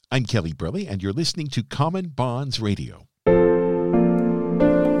I'm Kelly Burley, and you're listening to Common Bonds Radio.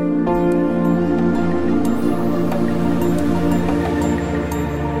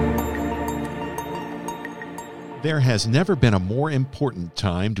 There has never been a more important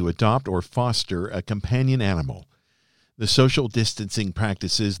time to adopt or foster a companion animal. The social distancing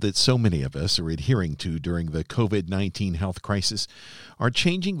practices that so many of us are adhering to during the COVID-19 health crisis are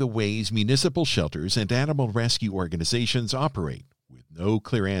changing the ways municipal shelters and animal rescue organizations operate, with no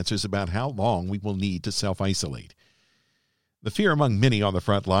clear answers about how long we will need to self-isolate. The fear among many on the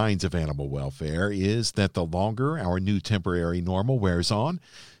front lines of animal welfare is that the longer our new temporary normal wears on,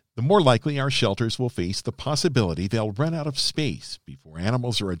 the more likely our shelters will face the possibility they'll run out of space before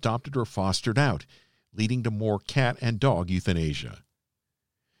animals are adopted or fostered out, leading to more cat and dog euthanasia.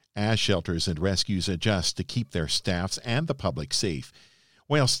 As shelters and rescues adjust to keep their staffs and the public safe,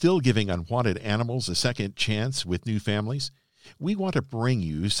 while still giving unwanted animals a second chance with new families, we want to bring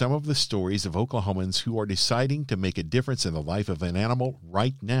you some of the stories of Oklahomans who are deciding to make a difference in the life of an animal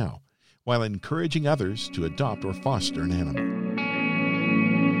right now, while encouraging others to adopt or foster an animal.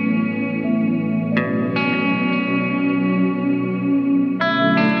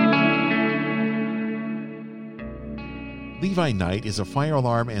 Levi Knight is a fire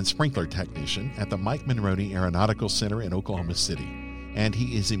alarm and sprinkler technician at the Mike Monroney Aeronautical Center in Oklahoma City, and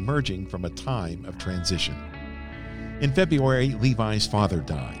he is emerging from a time of transition. In February, Levi's father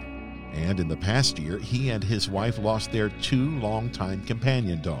died, and in the past year, he and his wife lost their two longtime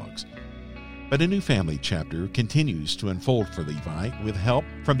companion dogs. But a new family chapter continues to unfold for Levi with help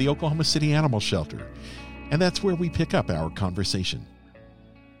from the Oklahoma City Animal Shelter, and that's where we pick up our conversation.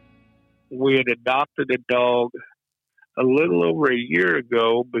 We had adopted a dog a little over a year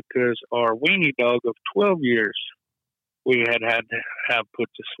ago because our weenie dog of 12 years we had to have put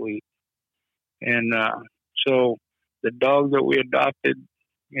to sleep. And so the dog that we adopted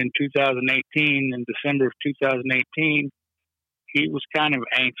in 2018, in December of 2018, he was kind of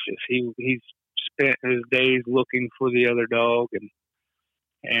anxious. He spent his days looking for the other dog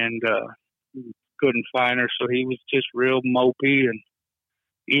and couldn't find her, so he was just real mopey. And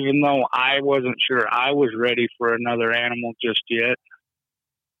even though I wasn't sure I was ready for another animal just yet,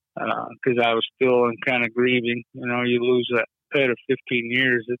 because I was still in kind of grieving. You know, you lose that pet of 15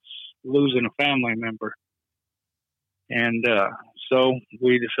 years, it's losing a family member. And so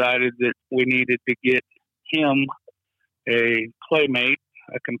we decided that we needed to get him a playmate,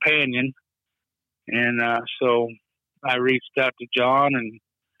 a companion. And so I reached out to John and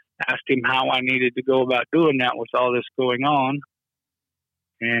asked him how I needed to go about doing that with all this going on.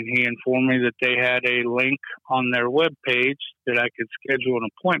 And he informed me that they had a link on their webpage that I could schedule an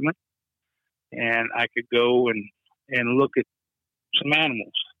appointment and I could go and look at some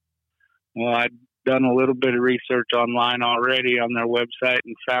animals. Well, I'd done a little bit of research online already on their website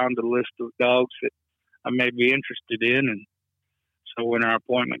and found a list of dogs that I may be interested in. And so when our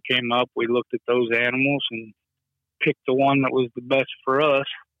appointment came up, we looked at those animals and picked the one that was the best for us.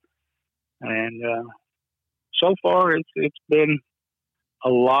 And so far, it's been a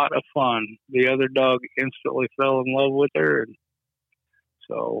lot of fun. The other dog instantly fell in love with her, and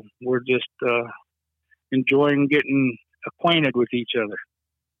so we're just enjoying getting acquainted with each other.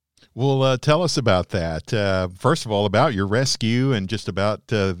 Well, tell us about that. First of all, about your rescue and just about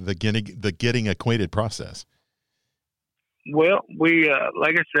the getting acquainted process. Well, we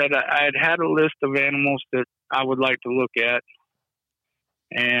like I said, I had a list of animals that I would like to look at,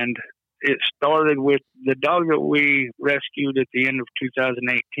 and it started with the dog that we rescued at the end of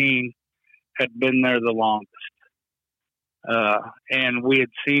 2018 had been there the longest. And we had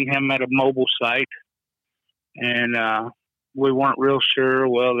seen him at a mobile site, and we weren't real sure.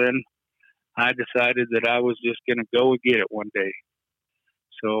 Well, then I decided that I was just going to go and get it one day.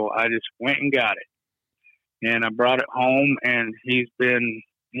 So I just went and got it, and I brought it home, and he's been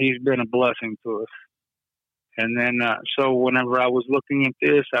a blessing to us. And then, so whenever I was looking at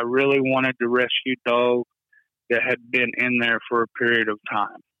this, I really wanted to rescue dogs that had been in there for a period of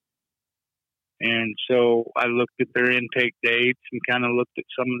time. And so I looked at their intake dates and kind of looked at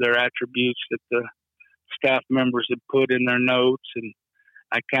some of their attributes that the staff members had put in their notes, and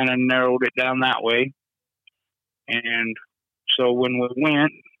I kind of narrowed it down that way. And so when we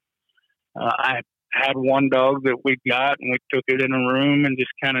went, I had one dog that we got, and we took it in a room and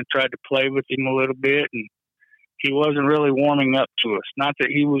just kind of tried to play with him a little bit, and he wasn't really warming up to us. Not that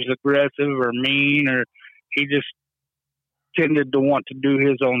he was aggressive or mean, or he just tended to want to do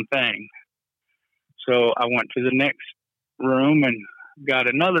his own thing. So I went to the next room and got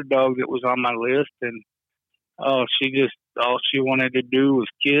another dog that was on my list, and all she wanted to do was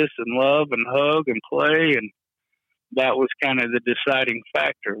kiss and love and hug and play. And that was kind of the deciding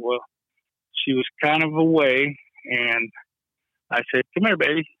factor. Well, she was kind of away, and I said, "Come here,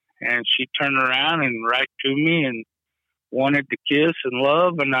 baby." And she turned around and right to me and wanted to kiss and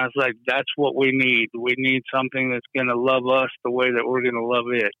love. And I was like, that's what we need. We need something that's going to love us the way that we're going to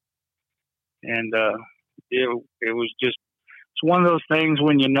love it. And it was just, it's one of those things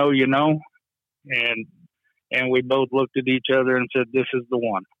when you know, and we both looked at each other and said, this is the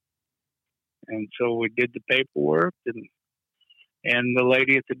one. And so we did the paperwork, and the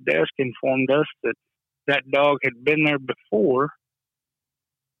lady at the desk informed us that that dog had been there before,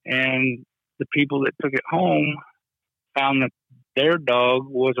 and the people that took it home found that their dog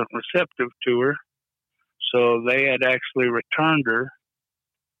wasn't receptive to her, so they had actually returned her,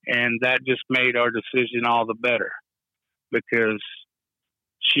 and that just made our decision all the better, because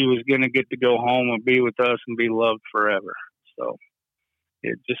she was going to get to go home and be with us and be loved forever. So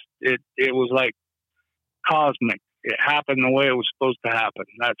it was like cosmic. It happened the way it was supposed to happen.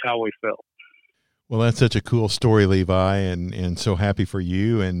 That's how we felt. Well, that's such a cool story, Levi, and so happy for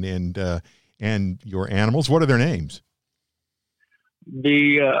you and your animals. What are their names?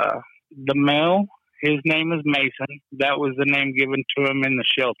 The male, his name is Mason. That was the name given to him in the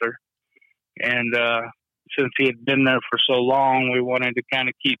shelter. And since he had been there for so long, we wanted to kind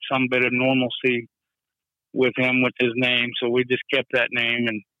of keep some bit of normalcy with him with his name, so we just kept that name.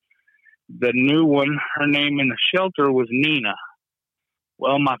 And the new one, her name in the shelter was Nina.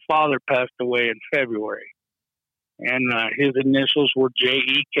 Well, my father passed away in February, and his initials were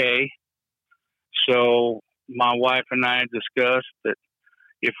J-E-K. So my wife and I discussed that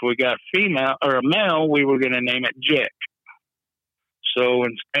if we got female or a male, we were going to name it Jack. So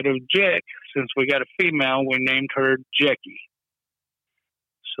instead of Jack, since we got a female, we named her Jackie.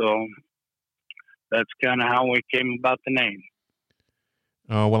 So that's kind of how we came about the name.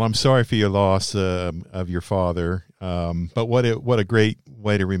 Oh, well, I'm sorry for your loss of your father, but what a great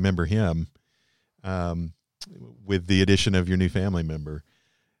way to remember him with the addition of your new family member.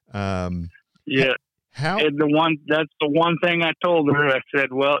 Yeah. And that's the one thing I told her. I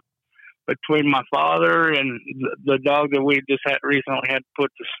said, well, between my father and the dog that we just recently had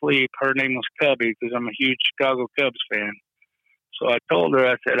put to sleep, her name was Cubby, because I'm a huge Chicago Cubs fan. So I told her,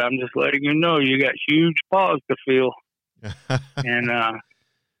 I said, I'm just letting you know you got huge paws to feel. And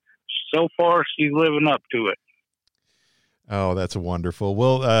so far she's living up to it. Oh, that's wonderful.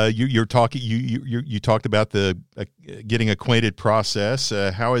 Well, you talked about the getting acquainted process.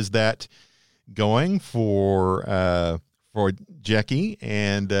 How is that going for Jackie,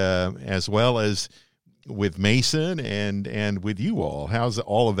 and as well as with Mason and with you all? How's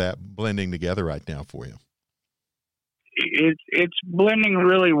all of that blending together right now for you? It's blending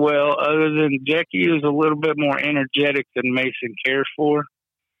really well, other than Jackie is a little bit more energetic than Mason cares for.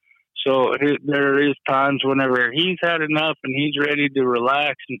 So there is times whenever he's had enough and he's ready to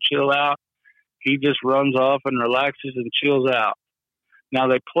relax and chill out, he just runs off and relaxes and chills out. Now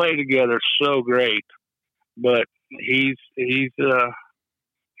they play together so great, but he's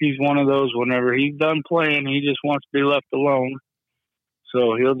one of those, whenever he's done playing, he just wants to be left alone.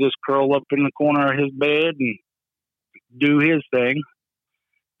 So he'll just curl up in the corner of his bed and do his thing.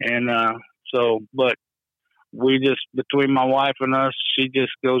 And but we just, between my wife and us, she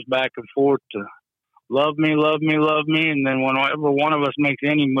just goes back and forth to love me, love me, love me. And then whenever one of us makes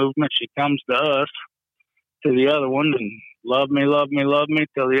any movement, she comes to us, to the other one, and love me, love me, love me,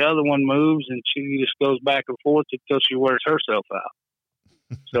 till the other one moves, and she just goes back and forth until she wears herself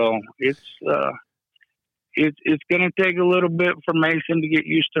out. So it's going to take a little bit for Mason to get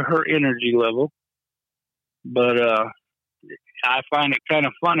used to her energy level. But I find it kind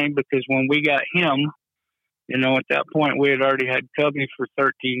of funny, because when we got him, at that point we had already had Cubby for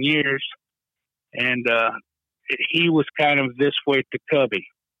 13 years, and he was kind of this way to Cubby.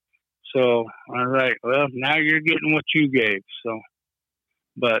 So I was like, well, now you're getting what you gave. So,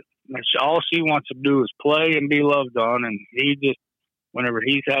 but all she wants to do is play and be loved on, and he just, whenever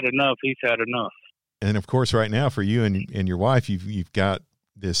he's had enough, he's had enough. And of course, right now for you and your wife, you've got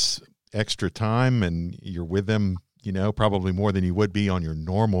this extra time, and you're with them, probably more than you would be on your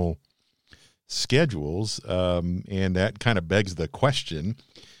normal schedules. And that kind of begs the question,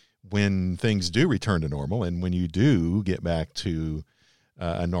 when things do return to normal, and when you do get back to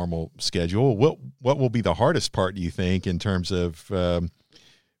a normal schedule, what will be the hardest part, do you think, in terms of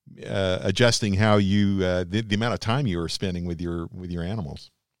adjusting how you the amount of time you are spending with your animals?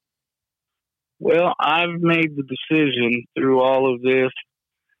 Well, I've made the decision through all of this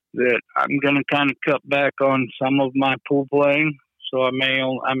that I'm going to kind of cut back on some of my pool playing. So I may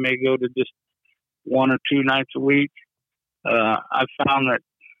go to just 1 or 2 nights a week. I found that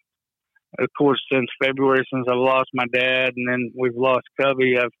of course, since February, since I've lost my dad, and then we've lost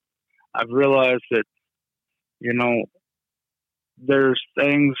Cubby, I've realized that, you know, there's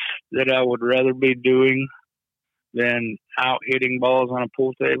things that I would rather be doing than out hitting balls on a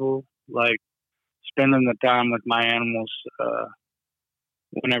pool table, like spending the time with my animals.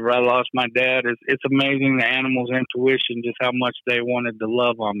 Whenever I lost my dad, it's amazing the animals' intuition, just how much they wanted to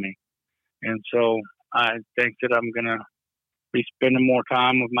love on me. And so I think that I'm going to be spending more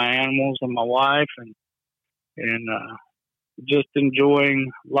time with my animals and my wife and just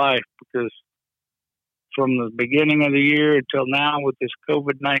enjoying life, because from the beginning of the year until now with this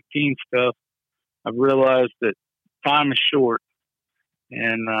COVID-19 stuff, I've realized that time is short,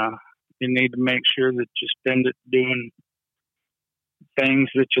 and you need to make sure that you spend it doing things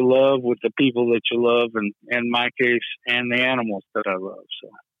that you love with the people that you love, and in my case, and the animals that I love. So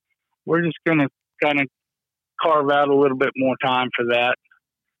we're just going to kind of carve out a little bit more time for that,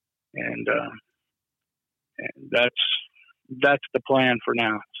 and that's the plan for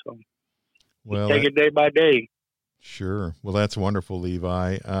now. So well, take it day by day. Sure. Well, that's wonderful,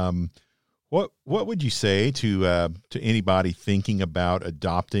 Levi. What would you say to anybody thinking about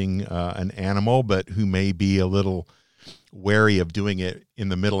adopting an animal, but who may be a little wary of doing it in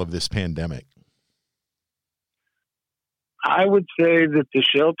the middle of this pandemic? I would say that the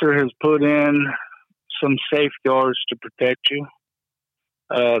shelter has put in some safeguards to protect you.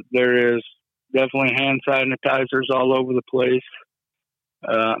 There is definitely hand sanitizers all over the place.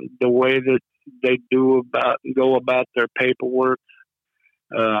 The way that they go about their paperwork,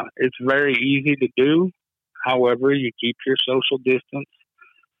 it's very easy to do. However, you keep your social distance.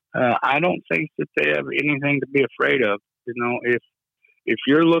 I don't think that they have anything to be afraid of. You know, if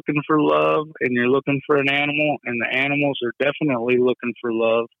you're looking for love and you're looking for an animal, and the animals are definitely looking for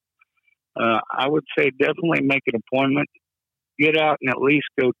love, I would say definitely make an appointment. Get out and at least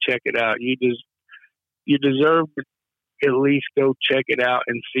go check it out. You deserve to at least go check it out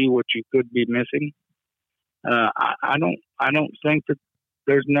and see what you could be missing. I don't think that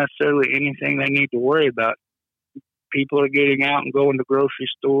there's necessarily anything they need to worry about. People are getting out and going to grocery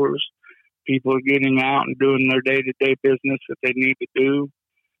stores. People are getting out and doing their day-to-day business that they need to do.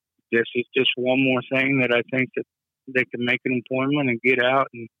 This is just one more thing that I think that they can make an appointment and get out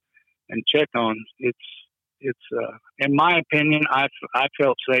and check on. It's in my opinion, I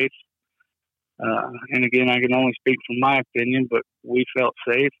felt safe. And again, I can only speak from my opinion, but we felt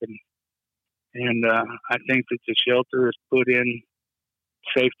safe, and I think that the shelter has put in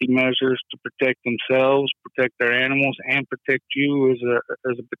safety measures to protect themselves, protect their animals, and protect you as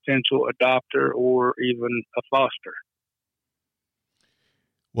a potential adopter or even a foster.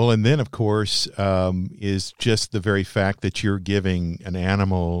 Well, and then, of course, is just the very fact that you're giving an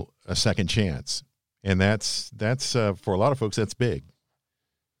animal a second chance. And that's for a lot of folks, that's big.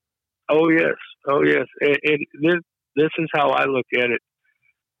 Oh, yes. And this is how I look at it.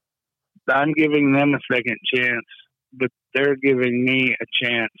 I'm giving them a second chance, but they're giving me a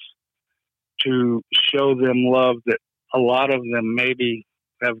chance to show them love that a lot of them maybe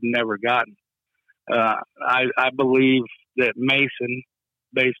have never gotten. I believe that Mason,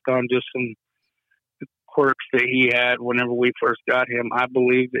 based on just some quirks that he had whenever we first got him, I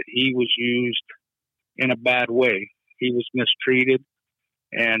believe that he was used in a bad way. He was mistreated,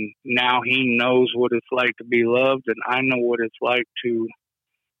 and now he knows what it's like to be loved, and I know what it's like to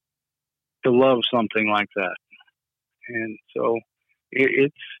love something like that. And so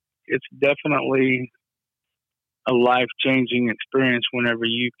it's definitely a life-changing experience whenever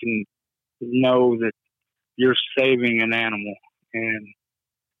you can know that you're saving an animal. And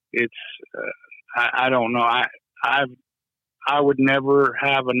it's I don't know, I would never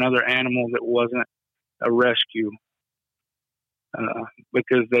have another animal that wasn't a rescue,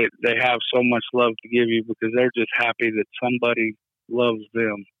 because they have so much love to give you, because they're just happy that somebody loves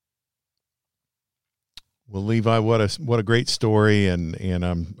them. Well, Levi, what a great story, and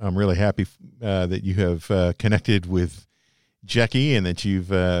I'm really happy that you have connected with Jackie, and that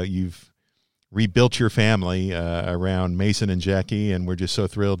you've rebuilt your family around Mason and Jackie, and we're just so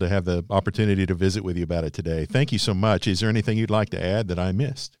thrilled to have the opportunity to visit with you about it today. Thank you so much. Is there anything you'd like to add that I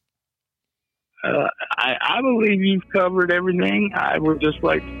missed? I believe you've covered everything. I would just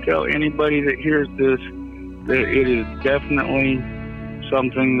like to tell anybody that hears this that it is definitely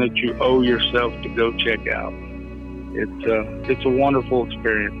something that you owe yourself to go check out. It's a wonderful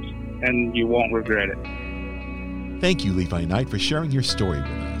experience, and you won't regret it. Thank you, Levi Knight, for sharing your story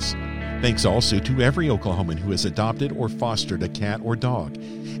with us. Thanks also to every Oklahoman who has adopted or fostered a cat or dog.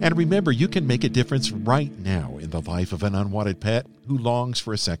 And remember, you can make a difference right now in the life of an unwanted pet who longs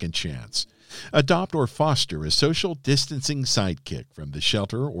for a second chance. Adopt or foster a social distancing sidekick from the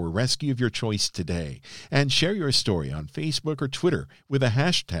shelter or rescue of your choice today, and share your story on Facebook or Twitter with a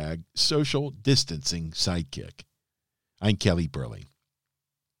hashtag social distancing sidekick. I'm Kelly Burley.